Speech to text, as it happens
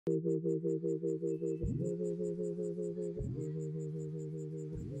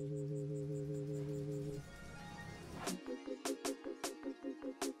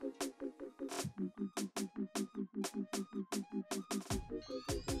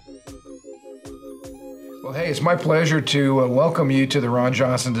Well, hey, it's my pleasure to welcome you to the Ron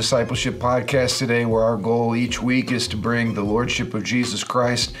Johnson Discipleship Podcast today, where our goal each week is to bring the Lordship of Jesus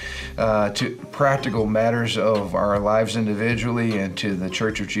Christ to practical matters of our lives individually and to the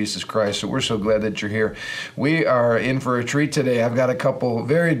Church of Jesus Christ. So we're so glad that you're here. We are in for a treat today. I've got a couple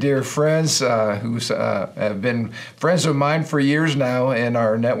very dear friends who have been friends of mine for years now in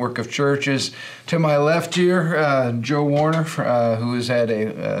our network of churches. To my left here, Joe Warner, who has had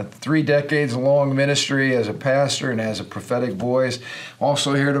a 3 decades long ministry as a pastor and as a prophetic voice.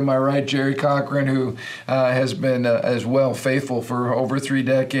 Also here to my right, Jerry Cochran, who has been as well faithful for over 3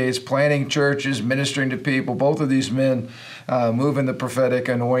 decades, planting churches, ministering to people. Both of these men move in the prophetic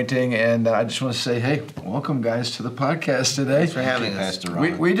anointing, and I just want to say, hey, welcome guys to the podcast today. Thanks for having us, Pastor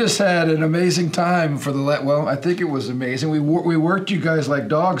Ron. We just had an amazing time for well, I think it was amazing. We worked you guys like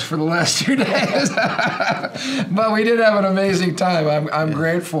dogs for the last 2 days, but we did have an amazing time. I'm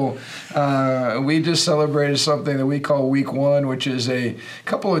grateful. We just celebrated something that we call Week 1, which is a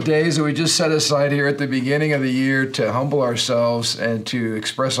couple of days that we just set aside here at the beginning of the year to humble ourselves and to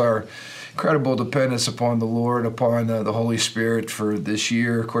express our incredible dependence upon the Lord, upon the Holy Spirit for this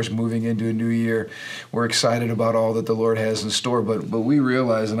year. Of course, moving into a new year, we're excited about all that the Lord has in store. But we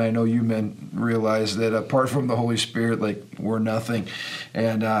realize, and I know you men realize, that apart from the Holy Spirit, like, we're nothing.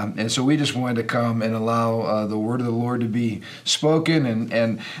 And so we just wanted to come and allow the word of the Lord to be spoken.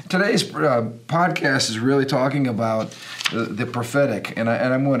 And today's podcast is really talking about the prophetic. And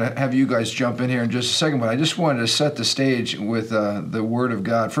I'm going to have you guys jump in here in just a second, but I just wanted to set the stage with the word of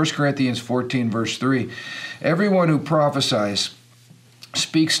God. 1 Corinthians 14, verse 3. Everyone who prophesies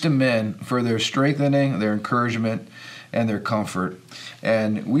speaks to men for their strengthening, their encouragement, and their comfort.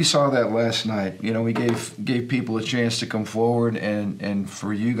 And we saw that last night. You know, we gave people a chance to come forward and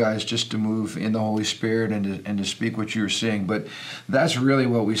for you guys just to move in the Holy Spirit and to speak what you were seeing. But that's really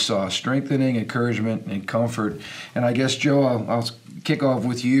what we saw: strengthening, encouragement, and comfort. And I guess, Joe, I'll kick off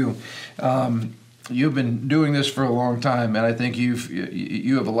with you. You've been doing this for a long time, and I think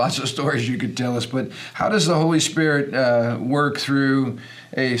you have lots of stories you could tell us. But how does the Holy Spirit work through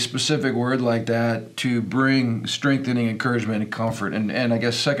a specific word like that to bring strengthening, encouragement, and comfort? And I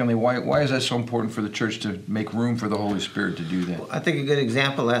guess secondly, why is that so important for the church to make room for the Holy Spirit to do that? Well, I think a good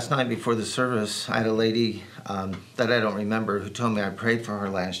example, last night before the service, I had a lady that I don't remember who told me I prayed for her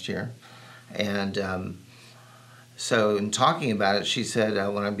last year. And so in talking about it, she said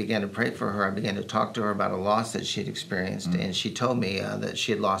when I began to pray for her, I began to talk to her about a loss that she had experienced. And she told me that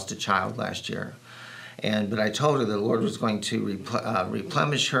she had lost a child last year. But I told her the Lord was going to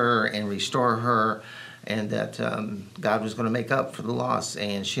replenish her and restore her, and that God was going to make up for the loss.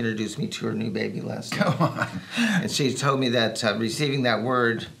 And she introduced me to her new baby last night. Come on. And she told me that receiving that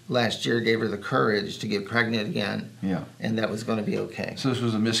word last year gave her the courage to get pregnant again. Yeah. And that was going to be okay. So this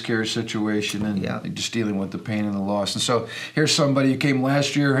was a miscarriage situation and just dealing with the pain and the loss. And so here's somebody who came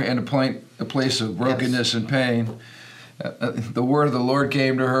last year in a place of brokenness and pain. The word of the Lord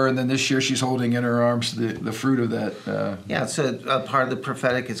came to her, and then this year she's holding in her arms the fruit of that. So part of the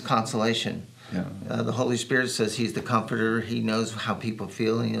prophetic is consolation. Yeah. The Holy Spirit says He's the comforter. He knows how people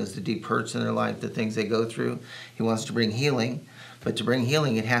feel. He knows the deep hurts in their life, the things they go through. He wants to bring healing, but to bring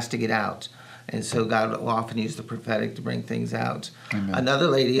healing, it has to get out. And so God will often use the prophetic to bring things out. Amen. Another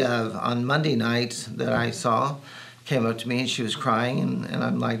lady on Monday night that I saw came up to me and she was crying, and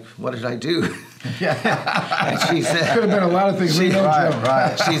I'm like, what did I do? Yeah. And she said, could have been a lot of things.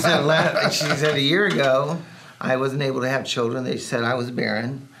 Right. She said a year ago I wasn't able to have children. They said I was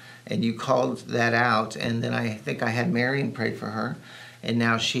barren, and you called that out. And then I think I had Mary and prayed for her, and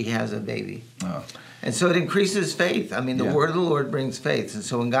now she has a baby. Oh. And so it increases faith. I mean, the word of the Lord brings faith. And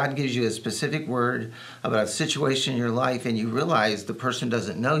so when God gives you a specific word about a situation in your life and you realize the person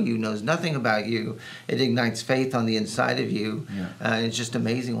doesn't know you, knows nothing about you, it ignites faith on the inside of you. Yeah. And it's just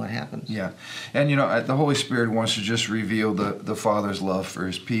amazing what happens. Yeah. And, the Holy Spirit wants to just reveal the Father's love for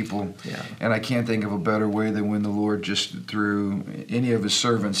His people. Yeah. And I can't think of a better way than when the Lord just through any of His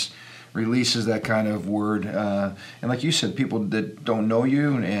servants releases that kind of word. And like you said, people that don't know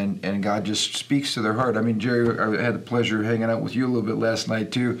you and God just speaks to their heart. I mean, Jerry, I had the pleasure of hanging out with you a little bit last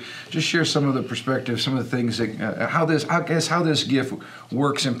night too. Just share some of the perspective, some of the things that, how this gift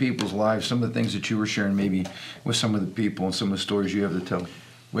works in people's lives, some of the things that you were sharing maybe with some of the people and some of the stories you have to tell.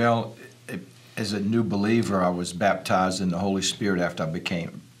 Well, as a new believer, I was baptized in the Holy Spirit after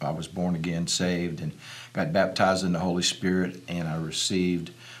I was born again, saved, and got baptized in the Holy Spirit, and I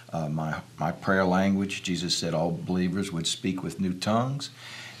received my prayer language. Jesus said all believers would speak with new tongues.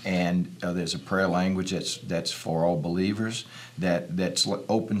 And there's a prayer language that's for all believers that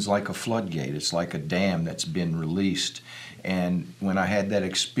opens like a floodgate. It's like a dam that's been released. And when I had that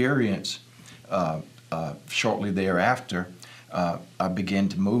experience, shortly thereafter, I began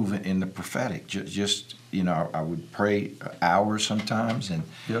to move in the prophetic. Just I would pray hours sometimes, and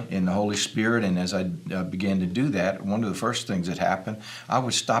in the Holy Spirit. And as I began to do that, one of the first things that happened, I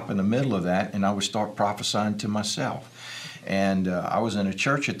would stop in the middle of that, and I would start prophesying to myself. And I was in a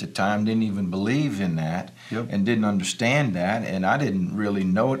church at the time, didn't even believe in that, and didn't understand that, and I didn't really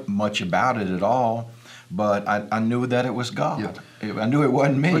know much about it at all, but I knew that it was God. I knew it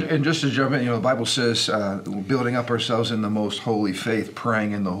wasn't me. And just to jump in, the Bible says, building up ourselves in the most holy faith,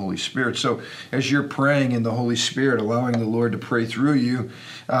 praying in the Holy Spirit. So as you're praying in the Holy Spirit, allowing the Lord to pray through you,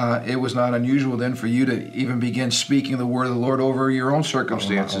 it was not unusual then for you to even begin speaking the word of the Lord over your own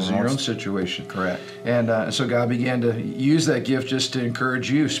circumstances and your own situation. Correct. And so God began to use that gift just to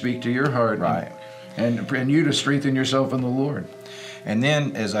encourage you, speak to your heart, right, and you to strengthen yourself in the Lord. And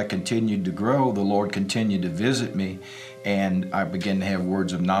then as I continued to grow, the Lord continued to visit me, and I began to have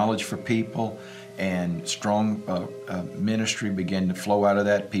words of knowledge for people, and strong ministry began to flow out of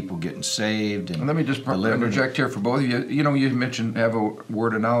that, people getting saved. And let me just interject here for both of you. You mentioned have a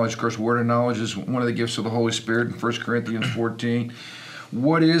word of knowledge. Of course, word of knowledge is one of the gifts of the Holy Spirit in 1 Corinthians 14.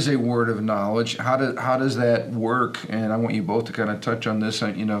 What is a word of knowledge? How does that work? And I want you both to kind of touch on this,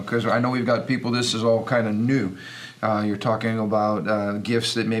 because I know we've got people, this is all kind of new. You're talking about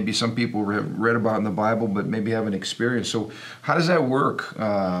gifts that maybe some people have read about in the Bible, but maybe haven't experienced. So how does that work,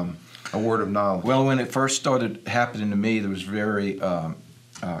 a word of knowledge? Well, when it first started happening to me, there was a very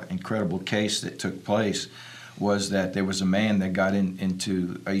incredible case that took place, was that there was a man that got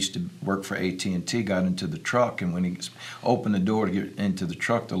into, I used to work for AT&T, got into the truck, and when he opened the door to get into the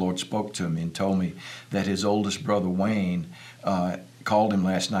truck, the Lord spoke to me and told me that his oldest brother, Wayne, called him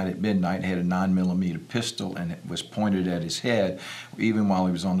last night at midnight, had a 9mm pistol, and it was pointed at his head, even while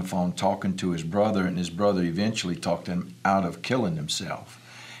he was on the phone talking to his brother, and his brother eventually talked him out of killing himself.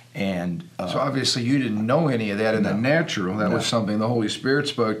 And so obviously you didn't know any of that in the natural. That was something the Holy Spirit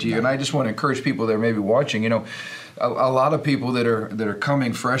spoke to you. And I just want to encourage people that are maybe watching, a lot of people that are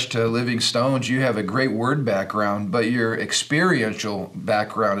coming fresh to Living Stones, you have a great word background, but your experiential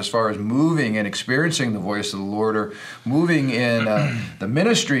background as far as moving and experiencing the voice of the Lord, or moving in the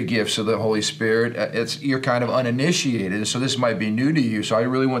ministry gifts of the Holy Spirit, you're kind of uninitiated. So this might be new to you. So I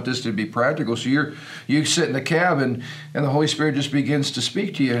really want this to be practical. So you sit in the cab and the Holy Spirit just begins to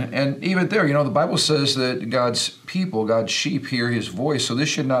speak to you. And even there, the Bible says that God's people, God's sheep hear His voice. So this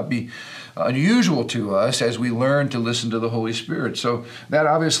should not be unusual to us as we learn to listen to the Holy Spirit. So that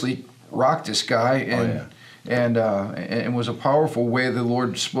obviously rocked this guy, and was a powerful way the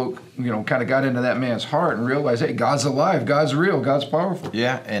Lord spoke, kind of got into that man's heart and realized, hey, God's alive, God's real, God's powerful.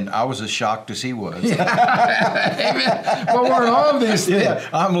 Yeah, and I was as shocked as he was. Amen. But we're in all of these things. Yeah,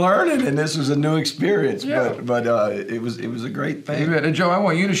 I'm learning, and this was a new experience, but it was a great thing. Amen. And Joe, I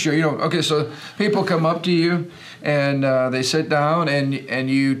want you to share, okay, so people come up to you, and they sit down, and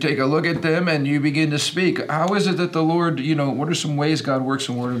you take a look at them, and you begin to speak. How is it that the Lord, what are some ways God works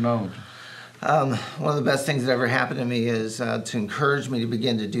in word of knowledge? One of the best things that ever happened to me is to encourage me to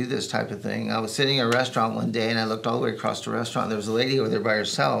begin to do this type of thing. I was sitting in a restaurant one day, and I looked all the way across the restaurant. There was a lady over there by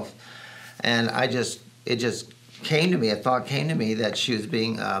herself, and it just came to me, a thought came to me that she was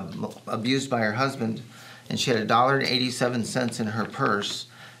being abused by her husband, and she had $1.87 in her purse.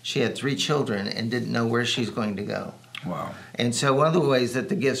 She had 3 children and didn't know where she's going to go. Wow. And so one of the ways that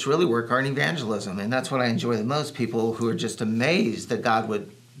the gifts really work are in evangelism, and that's what I enjoy the most, people who are just amazed that God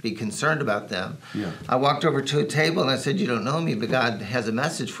would be concerned about them. Yeah. I walked over to a table and I said, you don't know me, but God has a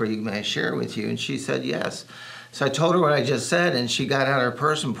message for you. May I share it with you? And she said, yes. So I told her what I just said, and she got out her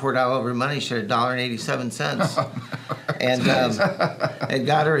purse and poured out all of her money. She had $1.87. And it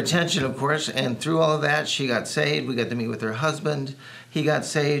got her attention, of course. And through all of that, she got saved. We got to meet with her husband. He got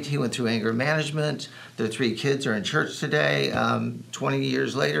saved. He went through anger management. Their 3 kids are in church today. 20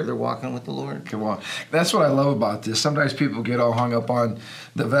 years later, they're walking with the Lord. Come on. That's what I love about this. Sometimes people get all hung up on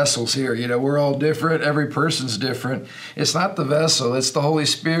the vessels here. We're all different. Every person's different. It's not the vessel. It's the Holy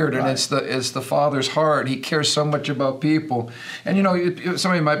Spirit, and it's the Father's heart. He cares so much about people. And,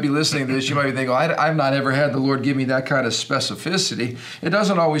 somebody might be listening to this. You might be thinking, I've not ever had the Lord give me that kind of specificity. It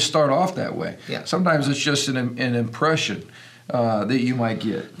doesn't always start off that way. Yeah. Sometimes it's just an impression. that you might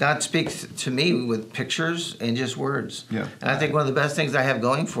get. God speaks to me with pictures and just words. Yeah. And I think one of the best things I have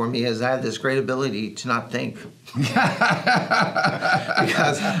going for me is I have this great ability to not think. Because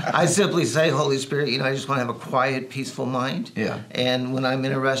I simply say, Holy Spirit, I just want to have a quiet, peaceful mind. Yeah. And when I'm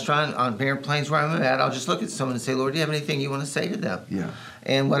in a restaurant, on airplanes where I'm at, I'll just look at someone and say, Lord, do you have anything you want to say to them? Yeah.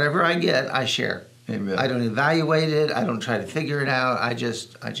 And whatever I get, I share. Amen. I don't evaluate it. I don't try to figure it out. I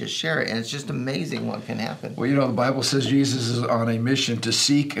just share it, and it's just amazing what can happen. Well, the Bible says Jesus is on a mission to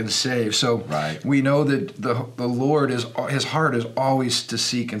seek and save. So Right. we know that the Lord his heart is always to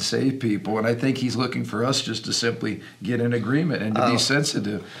seek and save people, and I think He's looking for us just to simply get in agreement and to be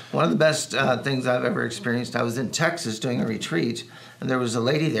sensitive. One of the best things I've ever experienced, I was in Texas doing a retreat, and there was a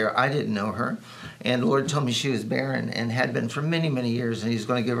lady there. I didn't know her, and the Lord told me she was barren and had been for many, many years, and He's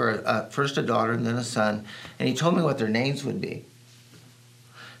going to give her first a daughter and then a son, and He told me what their names would be.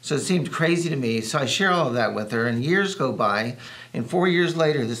 So it seemed crazy to me, so I share all of that with her, and years go by, and 4 years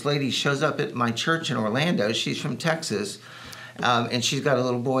later, this lady shows up at my church in Orlando. She's from Texas, and she's got a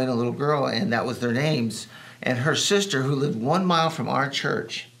little boy and a little girl, and that was their names. And her sister, who lived 1 mile from our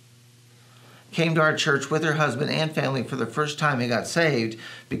church, came to our church with her husband and family for the first time and got saved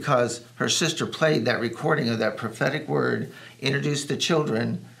because her sister played that recording of that prophetic word, introduced the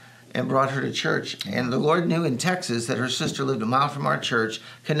children, and brought her to church. And the Lord knew in Texas that her sister lived 1 mile from our church,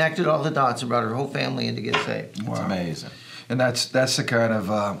 connected all the dots, and brought her whole family in to get saved. It's amazing. And that's the kind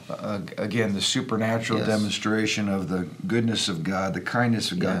of, again, the supernatural Yes. demonstration of the goodness of God, the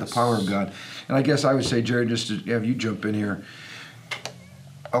kindness of God, Yes. the power of God. And I guess I would say, Jared, just to have you jump in here,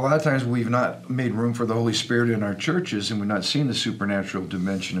 a lot of times we've not made room for the Holy Spirit in our churches, and we've not seen the supernatural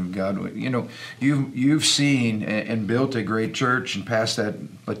dimension of God. You've seen and built a great church and passed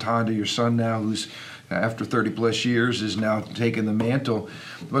that baton to your son now, who's after 30 plus years is now taking the mantle.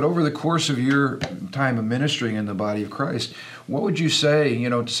 But over the course of your time of ministering in the body of Christ, what would you say,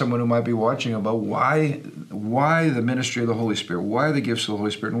 to someone who might be watching about why the ministry of the Holy Spirit, why the gifts of the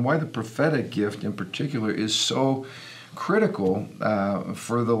Holy Spirit, and why the prophetic gift in particular is so critical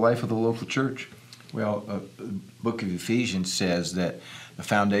for the life of the local church? Well, the book of Ephesians says that the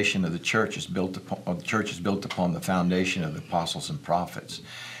foundation of the church is built upon the foundation of the apostles and prophets.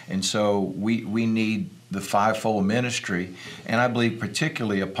 And so we need the fivefold ministry, and I believe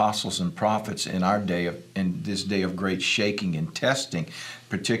particularly apostles and prophets in this day of great shaking and testing,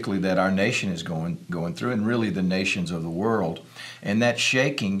 particularly that our nation is going through, and really the nations of the world. And that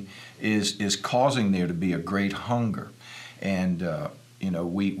shaking is causing there to be a great hunger. And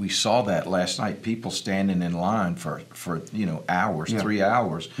we saw that last night, people standing in line for hours, 3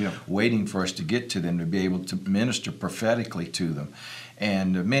 hours, waiting for us to get to them to be able to minister prophetically to them.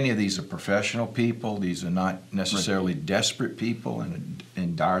 And many of these are professional people. These are not necessarily desperate people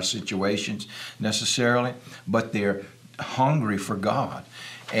in dire situations necessarily, but they're hungry for God.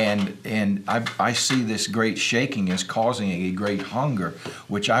 And I see this great shaking as causing a great hunger,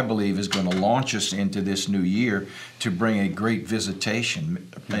 which I believe is going to launch us into this new year to bring a great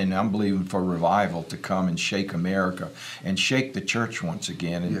visitation. And I'm believing for revival to come and shake America and shake the church once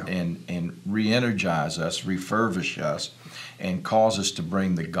again and re-energize us, refurbish us, and cause us to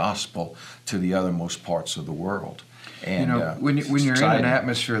bring the gospel to the othermost parts of the world. And when you're exciting. in an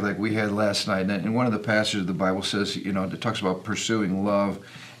atmosphere like we had last night, and one of the passages of the Bible says, it talks about pursuing love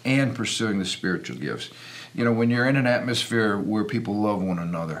and pursuing the spiritual gifts. When you're in an atmosphere where people love one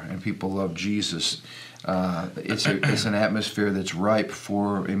another and people love Jesus, it's an atmosphere that's ripe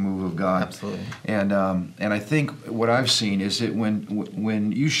for a move of God. Absolutely. And I think what I've seen is that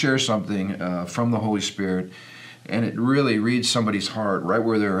when you share something from the Holy Spirit, and it really reads somebody's heart right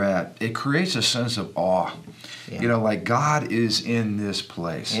where they're at, it creates a sense of awe. Yeah. Like God is in this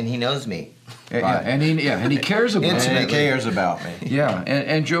place. And He knows me. And He cares about And me. He cares about me. Yeah,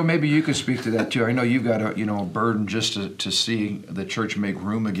 and Joe, maybe you could speak to that too. I know you've got a burden just to see the church make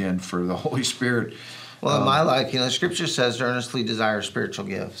room again for the Holy Spirit. Well, in my life, Scripture says to earnestly desire spiritual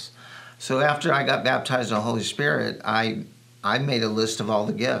gifts. So after I got baptized in the Holy Spirit, I made a list of all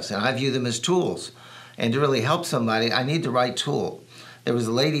the gifts, and I view them as tools. And to really help somebody, I need the right tool. There was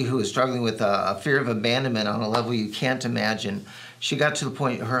a lady who was struggling with a fear of abandonment on a level you can't imagine. She got to the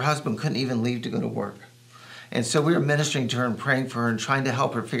point her husband couldn't even leave to go to work. And so we were ministering to her and praying for her and trying to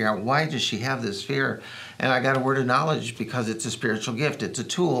help her figure out, why does she have this fear? And I got a word of knowledge because it's a spiritual gift. It's a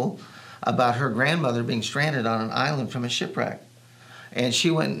tool about her grandmother being stranded on an island from a shipwreck. And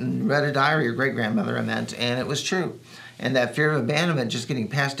she went and read a diary, her great-grandmother, I meant, and it was true. And that fear of abandonment just getting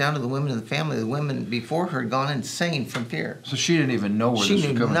passed down to the women of the family. The women before her had gone insane from fear. So she didn't even know where She this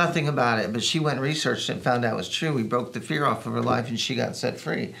was knew coming. nothing about it, but she went and researched it and found out it was true. We broke the fear off of her life and she got set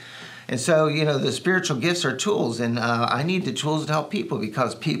free. And so, the spiritual gifts are tools, and I need the tools to help people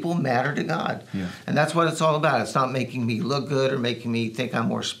because people matter to God. Yeah. And that's what it's all about. It's not making me look good or making me think I'm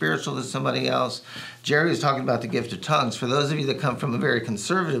more spiritual than somebody else. Jerry was talking about the gift of tongues. For those of you that come from a very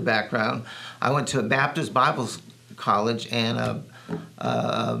conservative background, I went to a Baptist Bible college and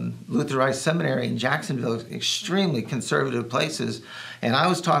Luther Rice Seminary in Jacksonville, extremely conservative places. And I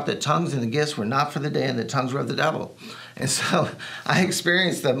was taught that tongues and the gifts were not for the day and that tongues were of the devil. And so I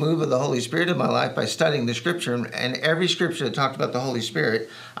experienced the move of the Holy Spirit in my life by studying the Scripture. And every Scripture that talked about the Holy Spirit,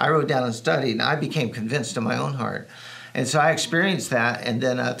 I wrote down and studied, and I became convinced in my own heart. And so I experienced that. And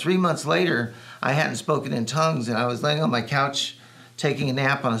then 3 months later, I hadn't spoken in tongues, and I was laying on my couch taking a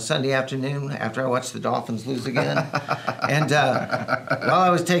nap on a Sunday afternoon after I watched the Dolphins lose again. And while I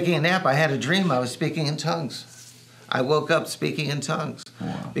was taking a nap, I had a dream I was speaking in tongues. I woke up speaking in tongues.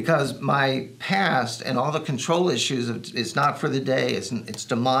 Wow. Because my past and all the control issues of it's not for the day, it's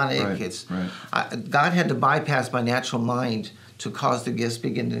demonic. Right. God had to bypass my natural mind to cause the gifts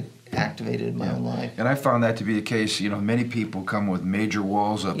begin to activate in my own life. And I found that to be the case. Many people come with major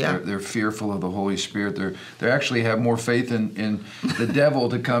walls up. Yeah. They're fearful of the Holy Spirit. They actually have more faith in the devil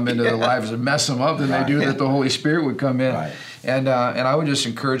to come into their lives and mess them up than they do that the Holy Spirit would come in. Right. And I would just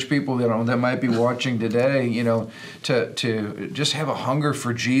encourage people that might be watching today, to just have a hunger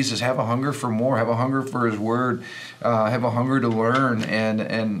for Jesus, have a hunger for more, have a hunger for His Word, have a hunger to learn,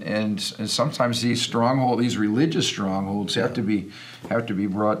 and sometimes these religious strongholds have to be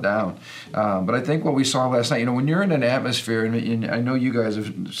brought down. But I think what we saw last night, when you're in an atmosphere, and I know you guys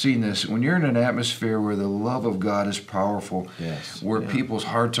have seen this, when you're in an atmosphere where the love of God is powerful, where people's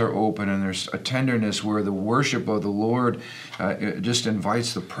hearts are open and there's a tenderness, where the worship of the Lord it just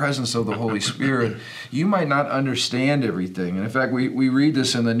invites the presence of the Holy Spirit, you might not understand everything. And in fact, we read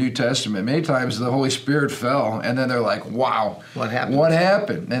this in the New Testament. Many times the Holy Spirit fell, and then they're like, wow, what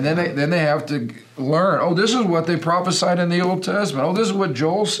happened? And then they have to learn, this is what they prophesied in the Old Testament. This is what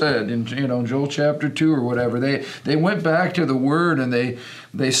Joel said in Joel chapter 2 or whatever. They went back to the Word, and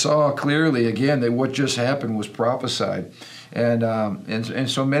they saw clearly again that what just happened was prophesied. And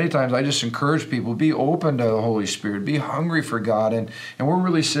so many times I just encourage people, be open to the Holy Spirit, be hungry for God, and we're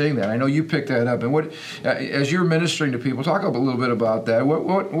really seeing that. I know you picked that up. And what, as you're ministering to people, talk a little bit about that.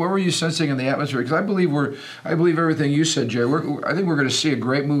 What were you sensing in the atmosphere? Because I believe everything you said, Jerry. I think we're going to see a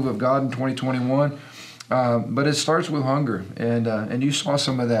great move of God in 2021. But it starts with hunger, and you saw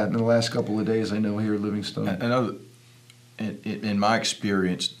some of that in the last couple of days, I know, here at Livingstone. I know in my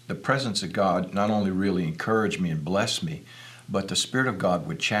experience, the presence of God not only really encouraged me and blessed me, but the Spirit of God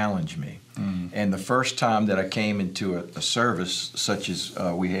would challenge me. Mm. And the first time that I came into a service such as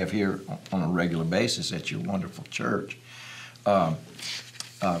we have here on a regular basis at your wonderful church,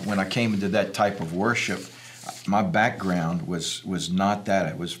 when I came into that type of worship, my background was not that.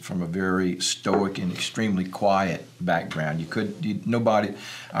 It was from a very stoic and extremely quiet background.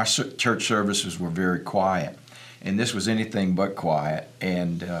 Our church services were very quiet. And this was anything but quiet.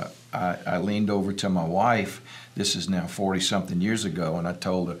 And I leaned over to my wife, this is now 40-something years ago, and I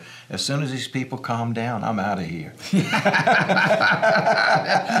told her, as soon as these people calm down, I'm out of here.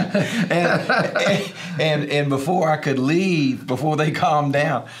 and before I could leave, before they calmed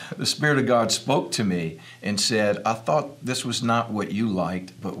down, the Spirit of God spoke to me and said, I thought this was not what you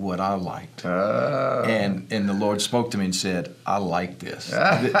liked, but what I liked. And the Lord spoke to me and said, I like this.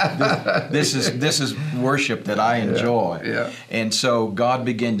 This is worship that I enjoy. Yeah. And so God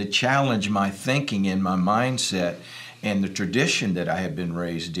began to challenge my thinking and my mindset and the tradition that I had been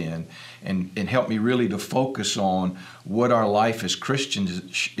raised in, and help me really to focus on what our life as Christians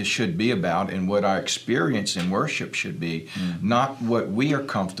should be about and what our experience in worship should be. Mm. Not what we are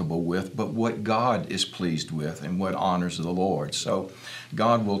comfortable with, but what God is pleased with and what honors the Lord. So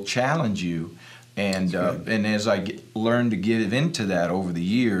God will challenge you. And as I learned to give into that over the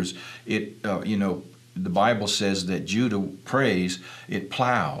years, the Bible says that Judah prays, it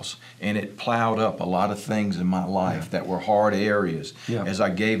plows, and it plowed up a lot of things in my life that were hard areas. Yeah. As I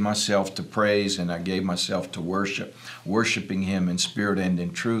gave myself to praise and I gave myself to worshiping Him in spirit and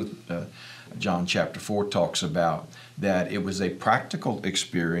in truth. John chapter 4 talks about that it was a practical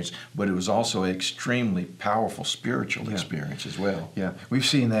experience, but it was also an extremely powerful spiritual experience as well. Yeah, we've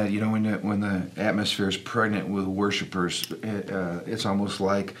seen that. When the atmosphere is pregnant with worshipers, it's almost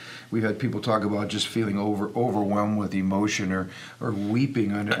like we've had people talk about just feeling overwhelmed with emotion or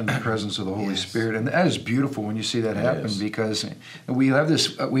weeping in the presence of the Holy Spirit, and that is beautiful when you see that happen, because we have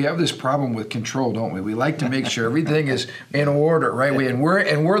this problem with control, don't we? We like to make sure everything is in order, right? And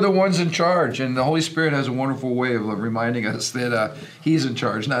we're the ones in charge, and the Holy Spirit has a wonderful way of reminding us that He's in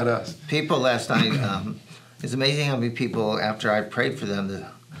charge, not us. People last night, it's amazing how many people, after I prayed for them,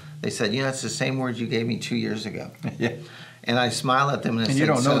 They said, it's the same word you gave me 2 years ago. Yeah. And I smile at them and I And say, you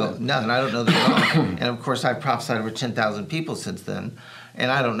don't know that. No, and I don't know them at all. And of course, I've prophesied over 10,000 people since then. And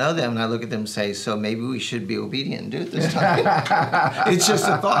I don't know them, and I look at them and say, so maybe we should be obedient and do it this time. It's just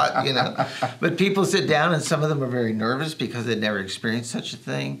a thought. But people sit down, and some of them are very nervous because they've never experienced such a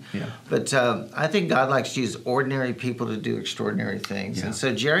thing. Yeah. But I think God likes to use ordinary people to do extraordinary things. Yeah. And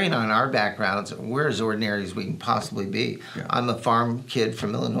so Jerry and I, in our backgrounds, we're as ordinary as we can possibly be. Yeah. I'm a farm kid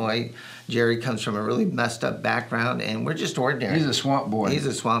from Illinois. Jerry comes from a really messed up background, and we're just ordinary. He's a swamp boy. He's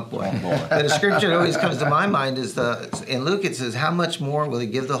a swamp boy. But a scripture that always comes to my mind is in Luke it says, how much more will he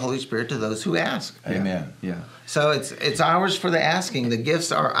give the Holy Spirit to those who ask? Amen. Yeah. So it's ours for the asking. The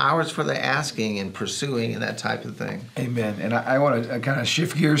gifts are ours for the asking and pursuing and that type of thing. Amen. And I want to kind of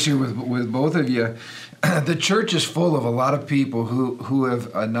shift gears here with both of you. The church is full of a lot of people who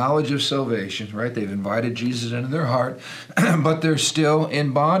have a knowledge of salvation, right? They've invited Jesus into their heart, but they're still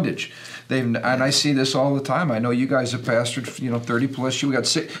in bondage. And I see this all the time. I know you guys have pastored, 30 plus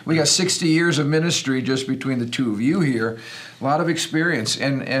years. We got 60 years of ministry just between the two of you here. A lot of experience.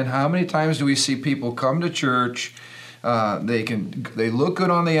 And how many times do we see people come to church? They look good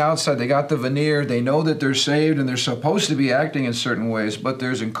on the outside. They got the veneer. They know that they're saved and they're supposed to be acting in certain ways. But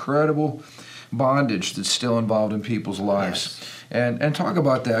there's incredible bondage that's still involved in people's lives. Yes. And talk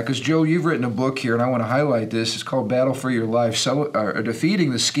about that, because Joe, you've written a book here, and I want to highlight this. It's called Battle for Your Life,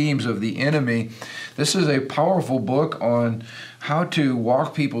 Defeating the Schemes of the Enemy. This is a powerful book on how to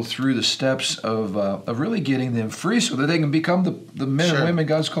walk people through the steps of really getting them free so that they can become the men and women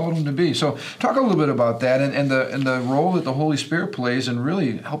God's called them to be. So talk a little bit about that and the role that the Holy Spirit plays in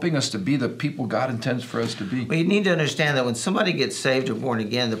really helping us to be the people God intends for us to be. Well, you need to understand that when somebody gets saved or born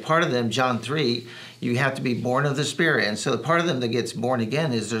again, the part of them, John 3, you have to be born of the Spirit. And so the part of them that gets born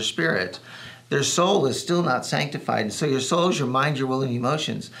again is their spirit. Their soul is still not sanctified. And so your soul is your mind, your will, and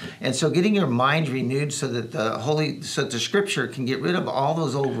emotions. And so getting your mind renewed so that the Scripture can get rid of all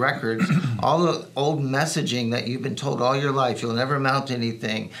those old records, all the old messaging that you've been told all your life. You'll never amount to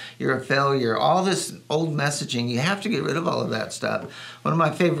anything. You're a failure. All this old messaging, you have to get rid of all of that stuff. One of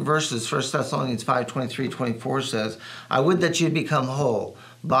my favorite verses, 1 Thessalonians 5:23-24 says, I would that you'd become whole,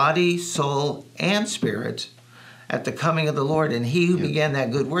 body, soul, and spirit, at the coming of the Lord, and he who began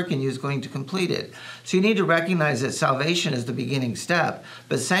that good work in you is going to complete it. So you need to recognize that salvation is the beginning step,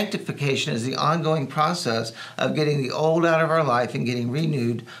 but sanctification is the ongoing process of getting the old out of our life and getting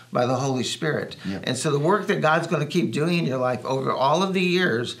renewed by the Holy Spirit. Yep. And so the work that God's going to keep doing in your life over all of the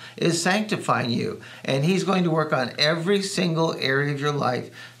years is sanctifying you. And he's going to work on every single area of your life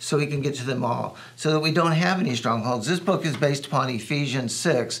so he can get to them all, so that we don't have any strongholds. This book is based upon Ephesians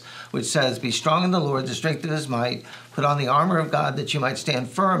 6, which says, be strong in the Lord, the strength of his might, put on the armor of God that you might stand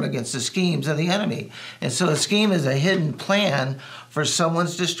firm against the schemes of the enemy. And so a scheme is a hidden plan for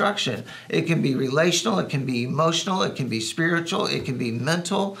someone's destruction. It can be relational, it can be emotional, it can be spiritual, it can be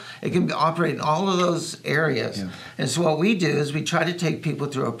mental, it can operate in all of those areas. Yeah. And so what we do is we try to take people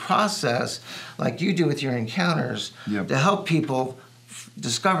through a process like you do with your encounters to help people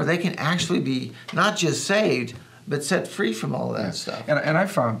discover they can actually be not just saved, but set free from all of that stuff. And I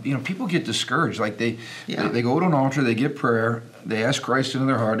found, people get discouraged. Like they go to an altar, they get prayer, they ask Christ into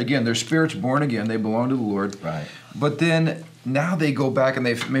their heart. Again, their spirit's born again, they belong to the Lord. Right. But then now they go back and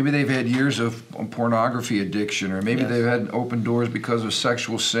maybe they've had years of pornography addiction, or maybe they've had open doors because of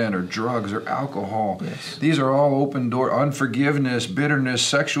sexual sin or drugs or alcohol. Yes. These are all open door, unforgiveness, bitterness,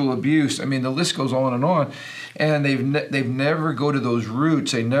 sexual abuse. I mean, the list goes on and on. And they've never go to those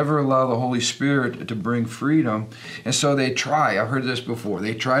roots. They never allow the Holy Spirit to bring freedom. And so they try. I've heard this before.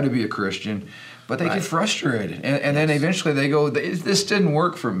 They try to be a Christian, but they get frustrated. And then eventually they go, this didn't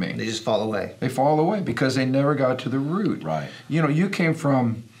work for me. They just fall away. They fall away because they never got to the root. Right. You came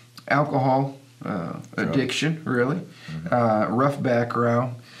from alcohol addiction, really, rough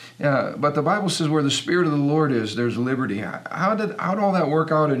background. But the Bible says where the Spirit of the Lord is, there's liberty. How'd all that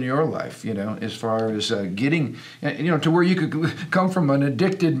work out in your life, as far as getting, to where you could come from an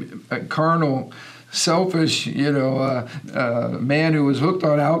addicted, carnal, selfish, man who was hooked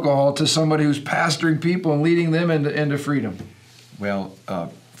on alcohol to somebody who's pastoring people and leading them into freedom? Well,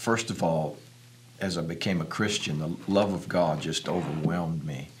 first of all, as I became a Christian, the love of God just overwhelmed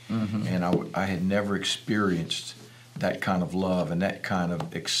me. Mm-hmm. And I had never experienced that kind of love and that kind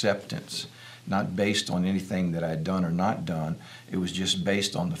of acceptance, not based on anything that I had done or not done. It was just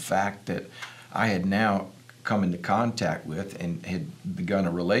based on the fact that I had now come into contact with and had begun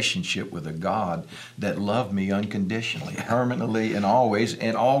a relationship with a God that loved me unconditionally, permanently, and always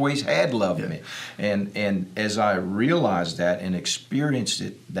had loved me. And as I realized that and experienced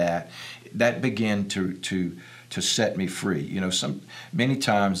it, that began to to set me free. You know, many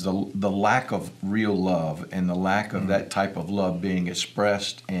times the lack of real love and the lack of that type of love being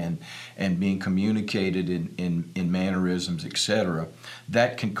expressed and being communicated in mannerisms, etc.,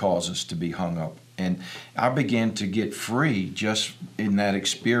 that can cause us to be hung up. And I began to get free just in that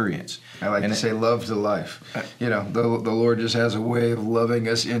experience. I like to say love to life. You know, the Lord just has a way of loving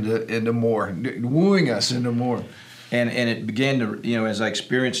us into more, wooing us into more. And it began to, you know, as I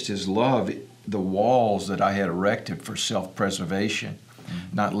experienced His love, the walls that I had erected for self-preservation,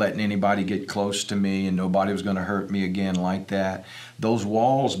 not letting anybody get close to me and nobody was going to hurt me again like that, those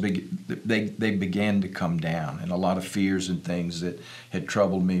walls, they began to come down, and a lot of fears and things that had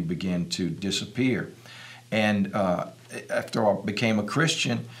troubled me began to disappear. And after I became a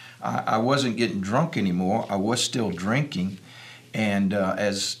Christian, I wasn't getting drunk anymore. I was still drinking, and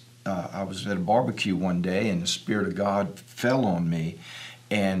as I was at a barbecue one day, and the Spirit of God fell on me,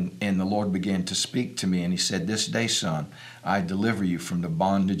 and the Lord began to speak to me, and He said, "This day, son, I deliver you from the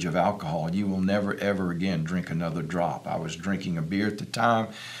bondage of alcohol. You will never, ever again drink another drop." I was drinking a beer at the time.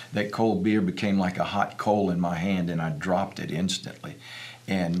 That cold beer became like a hot coal in my hand, and I dropped it instantly.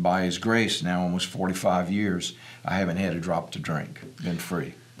 And by His grace, now almost 45 years, I haven't had a drop to drink, been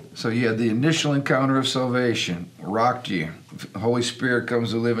free. So you had the initial encounter of salvation, rocked you. The Holy Spirit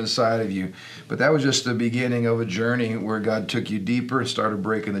comes to live inside of you. But that was just the beginning of a journey where God took you deeper and started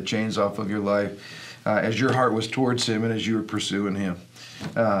breaking the chains off of your life as your heart was towards Him and as you were pursuing Him.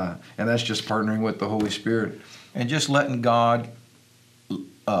 And that's just partnering with the Holy Spirit. And just letting God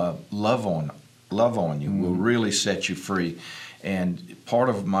love on you will really set you free. And part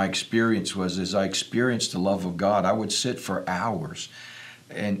of my experience was, as I experienced the love of God, I would sit for hours.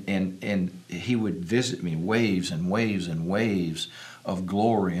 And He would visit me, waves and waves and waves of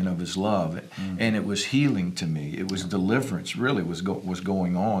glory and of His love, and it was healing to me. It was deliverance, really, was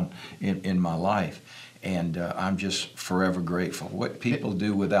going on in my life, and I'm just forever grateful. What people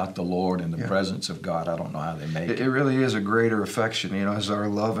do without the Lord and the presence of God, I don't know how they make it. It really is a greater affection, you know, as our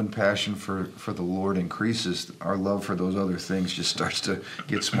love and passion for the Lord increases, our love for those other things just starts to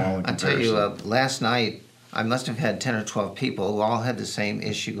get small in comparison. I tell you, last night, I must have had 10 or 12 people who all had the same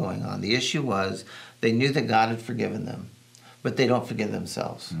issue going on. The issue was they knew that God had forgiven them, but they don't forgive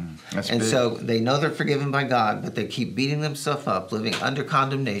themselves. That's and big. so they know they're forgiven by God, but they keep beating themselves up, living under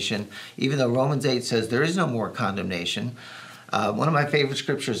condemnation, even though Romans 8 says there is no more condemnation. One of my favorite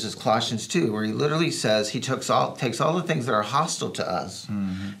scriptures is Colossians 2, where he literally says He takes all the things that are hostile to us,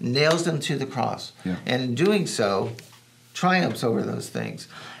 nails them to the cross, and in doing so, triumphs over those things.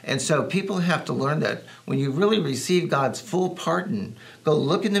 And so people have to learn that when you really receive God's full pardon, go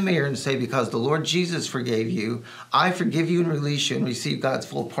look in the mirror and say, because the Lord Jesus forgave you, I forgive you and release you and receive God's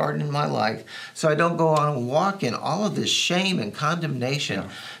full pardon in my life, so I don't go on and walk in all of this shame and condemnation.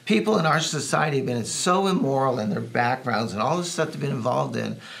 People in our society have been so immoral in their backgrounds and all this stuff they've been involved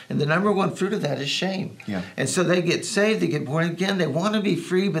in, and the number one fruit of that is shame. And so they get saved, they get born again, they want to be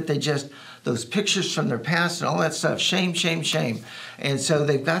free, but they just, those pictures from their past and all that stuff, shame, shame, shame. And so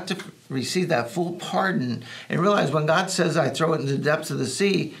they've got to receive that full pardon and realize when God says, I throw it in the depths of the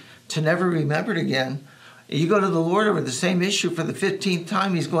sea to never remember it again, you go to the Lord over the same issue for the 15th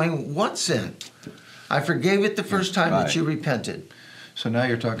time, He's going, what sin? I forgave it the first time that you repented. So now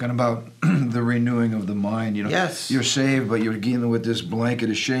you're talking about the renewing of the mind. You know, you're saved, but you're dealing with this blanket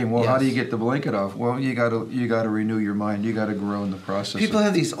of shame. Well, how do you get the blanket off? Well, you got to renew your mind. You got to grow in the process. People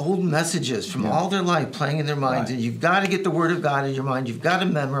have these old messages from all their life playing in their minds, and you've got to get the Word of God in your mind. You've got to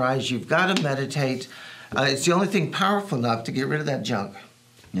memorize. You've got to meditate. It's the only thing powerful enough to get rid of that junk.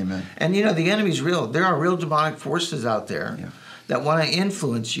 Amen. And you know, the enemy's real. There are real demonic forces out there that want to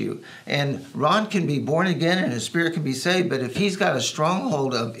influence you. And Ron can be born again and his spirit can be saved, but if he's got a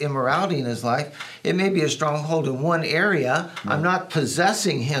stronghold of immorality in his life, it may be a stronghold in one area. I'm not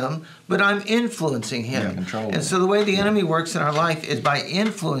possessing him, but I'm influencing him. And so the way the enemy works in our life is by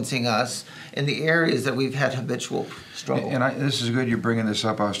influencing us in the areas that we've had habitual struggle. And this is good you're bringing this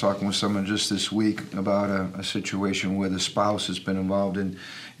up. I was talking with someone just this week about a situation where the spouse has been involved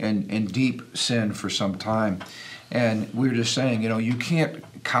in deep sin for some time. And we were just saying, you know, you can't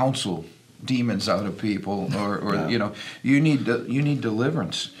counsel demons out of people, or you know, you need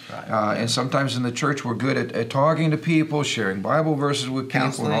deliverance. And sometimes in the church we're good at talking to people, sharing Bible verses with people.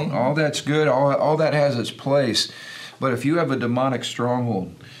 Counseling. All that's good. All that has its place. But if you have a demonic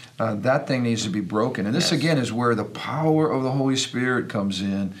stronghold, that thing needs to be broken. And this again is where the power of the Holy Spirit comes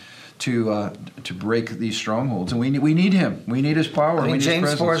in to break these strongholds. And we need Him. We need His power. I mean,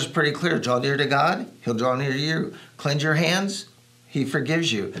 James 4 is pretty clear. Draw near to God, He'll draw near to you. Cleanse your hands, He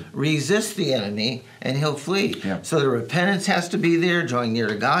forgives you. Resist the enemy, and he'll flee. Yeah. So the repentance has to be there. Drawing near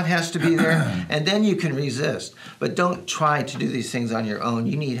to God has to be there. And then you can resist. But don't try to do these things on your own.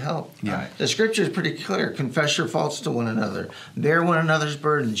 You need help. Yeah. The scripture is pretty clear. Confess your faults to one another. Bear one another's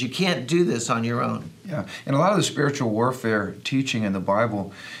burdens. You can't do this on your own. Yeah, and a lot of the spiritual warfare teaching in the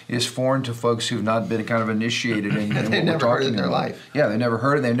Bible is foreign to folks who've not been kind of initiated in what They've we're never heard it talking in their about. life. Yeah, they never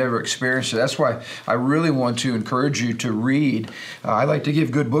heard it, they've never experienced it. That's why I really want to encourage you to read. I like to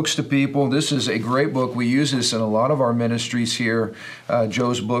give good books to people. This is a great book. We use this in a lot of our ministries here.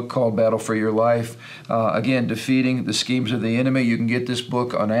 Joe's book called Battle for Your Life. Again, Defeating the Schemes of the Enemy. You can get this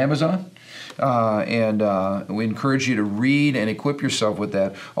book on Amazon. We encourage you to read and equip yourself with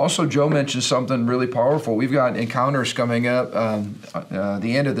that. Also, Joe mentioned something really powerful. We've got encounters coming up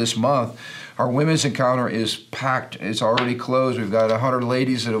the end of this month. Our women's encounter is packed. It's already closed. We've got 100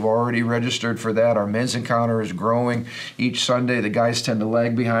 ladies that have already registered for that. Our men's encounter is growing each Sunday. The guys tend to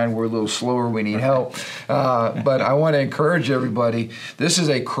lag behind. We're a little slower. We need help. But I want to encourage everybody. This is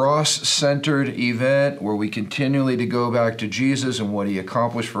a cross-centered event where we continually to go back to Jesus and what he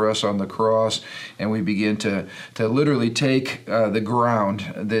accomplished for us on the cross, and we begin to literally take the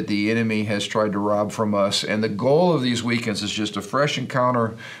ground that the enemy has tried to rob from us. And the goal of these weekends is just a fresh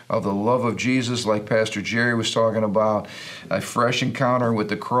encounter of the love of Jesus, like Pastor Jerry was talking about, a fresh encounter with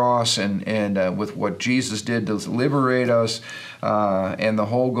the cross and with what Jesus did to liberate us. And the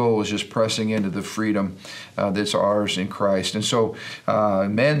whole goal is just pressing into the freedom that's ours in Christ. And so,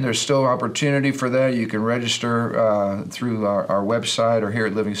 men, there's still opportunity for that. You can register through our website or here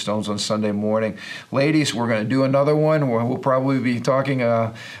at Living Stones on Sunday morning. Ladies, we're going to do another one. We'll probably be talking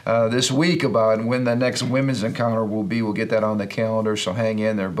this week about when the next women's encounter will be. We'll get that on the calendar, so hang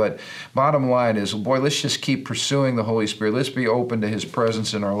in there. But bottom line is, boy, let's just keep pursuing the Holy Spirit. Let's be open to his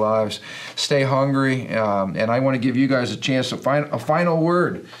presence in our lives. Stay hungry. And I want to give you guys a chance to find a final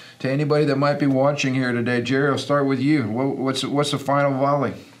word to anybody that might be watching here today. Jerry, I'll start with you. What's the final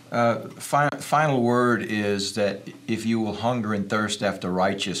volley? Final word is that if you will hunger and thirst after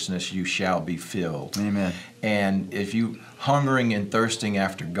righteousness, you shall be filled. Amen. And if you hungering and thirsting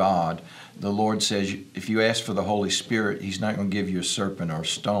after God, the Lord says if you ask for the Holy Spirit, he's not going to give you a serpent or a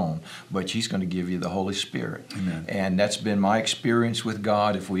stone, but he's going to give you the Holy Spirit. Amen. And that's been my experience with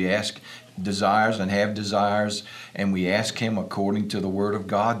God. If we ask desires and have desires, and we ask him according to the Word of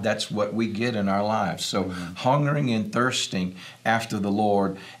God, that's what we get in our lives. So hungering and thirsting after the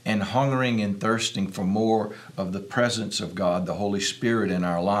Lord, and hungering and thirsting for more of the presence of God, the Holy Spirit in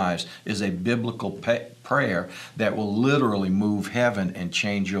our lives, is a biblical prayer that will literally move heaven and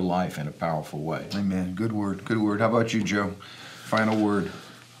change your life in a powerful way. Amen. Good word. Good word. How about you, Joe? Final word.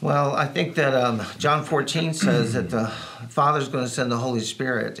 Well, I think that John 14 says that the Father's going to send the Holy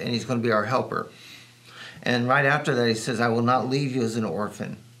Spirit, and he's going to be our helper. And right after that, he says, I will not leave you as an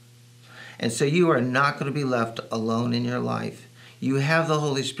orphan. And so you are not going to be left alone in your life. You have the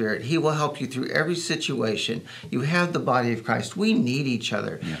Holy Spirit. He will help you through every situation. You have the body of Christ. We need each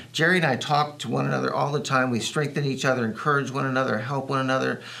other. Yeah. Jerry and I talk to one another all the time. We strengthen each other, encourage one another, help one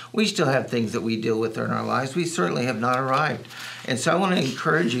another. We still have things that we deal with in our lives. We certainly have not arrived. And so I want to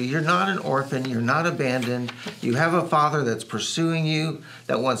encourage you. You're not an orphan. You're not abandoned. You have a Father that's pursuing you,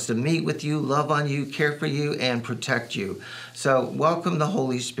 that wants to meet with you, love on you, care for you, and protect you. So welcome the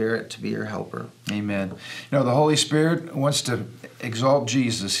Holy Spirit to be your helper. Amen. You know, the Holy Spirit wants to exalt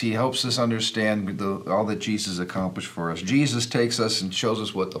Jesus. He helps us understand all that Jesus accomplished for us. Jesus takes us and shows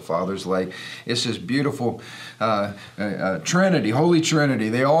us what the Father's like. It's this beautiful Trinity, Holy Trinity.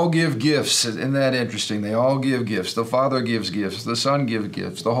 They all give gifts. Isn't that interesting? They all give gifts. The Father gives gifts. The Son gives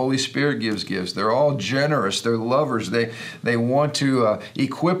gifts. The Holy Spirit gives gifts. They're all generous. They're lovers. They want to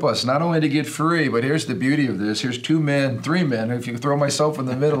equip us not only to get free, but here's the beauty of this. Here's three men. If you throw myself in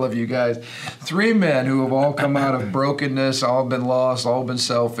the middle of you guys, 3 men who have all come out of brokenness, all been lost, all been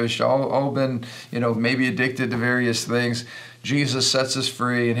selfish, all been, maybe addicted to various things. Jesus sets us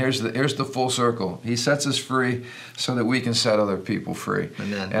free, and here's the full circle. He sets us free so that we can set other people free.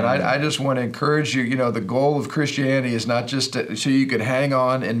 Amen. And I just want to encourage you, the goal of Christianity is not just so you could hang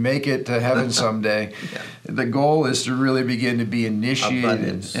on and make it to heaven someday. Yeah. The goal is to really begin to be initiated.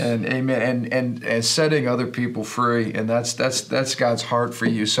 Abundance. And amen, and setting other people free, and that's God's heart for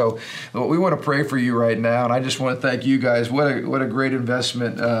you. So we want to pray for you right now, and I just want to thank you guys. What a great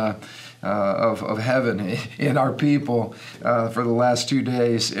investment of heaven in our people for the last 2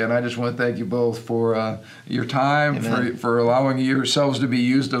 days, and I just want to thank you both for your time, for allowing yourselves to be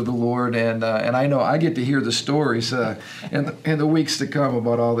used of the Lord, and I know I get to hear the stories in the weeks to come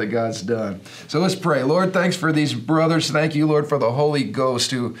about all that God's done. So let's pray. Lord, thanks for these brothers. Thank you, Lord, for the Holy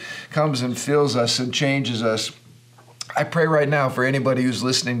Ghost who comes and fills us and changes us. I pray right now for anybody who's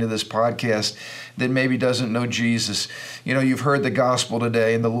listening to this podcast that maybe doesn't know Jesus. You know, you've heard the gospel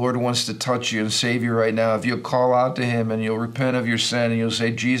today, and the Lord wants to touch you and save you right now. If you'll call out to him and you'll repent of your sin and you'll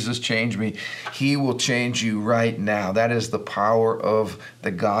say, Jesus, change me, he will change you right now. That is the power of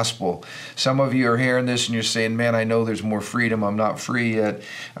the gospel. Some of you are hearing this and you're saying, man, I know there's more freedom. I'm not free yet.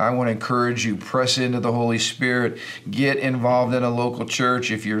 I want to encourage you, press into the Holy Spirit. Get involved in a local church.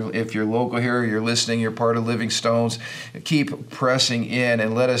 If you're local here, you're listening, you're part of Living Stones, keep pressing in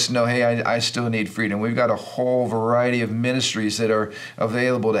and let us know, hey, I still need freedom. We've got a whole variety of ministries that are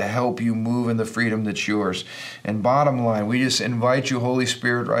available to help you move in the freedom that's yours. And bottom line, we just invite you, Holy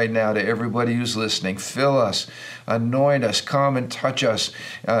Spirit, right now to everybody who's listening. Fill us, anoint us, come and touch us,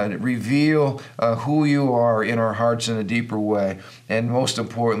 reveal who you are in our hearts in a deeper way. And most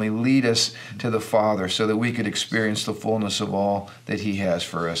importantly, lead us to the Father so that we could experience the fullness of all that he has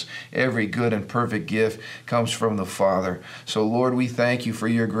for us. Every good and perfect gift comes from the Father. So Lord, we thank you for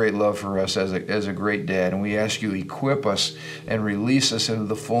your great love for us as a great dad. And we ask you to equip us and release us into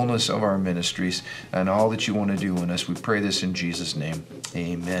the fullness of our ministries and all that you want to do in us. We pray this in Jesus' name.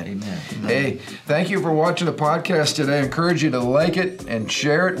 Amen. Amen. Hey, thank you for watching the podcast today. I encourage you to like it and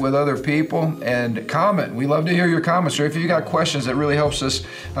share it with other people and comment. We love to hear your comments. Or if you got questions, that really helps us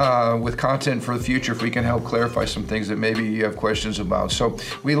with content for the future if we can help clarify some things that maybe you have questions about. So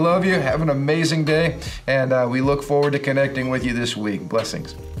we love you. Have an amazing day, and we look forward to connecting with you this week.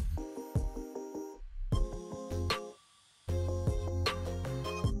 Blessings.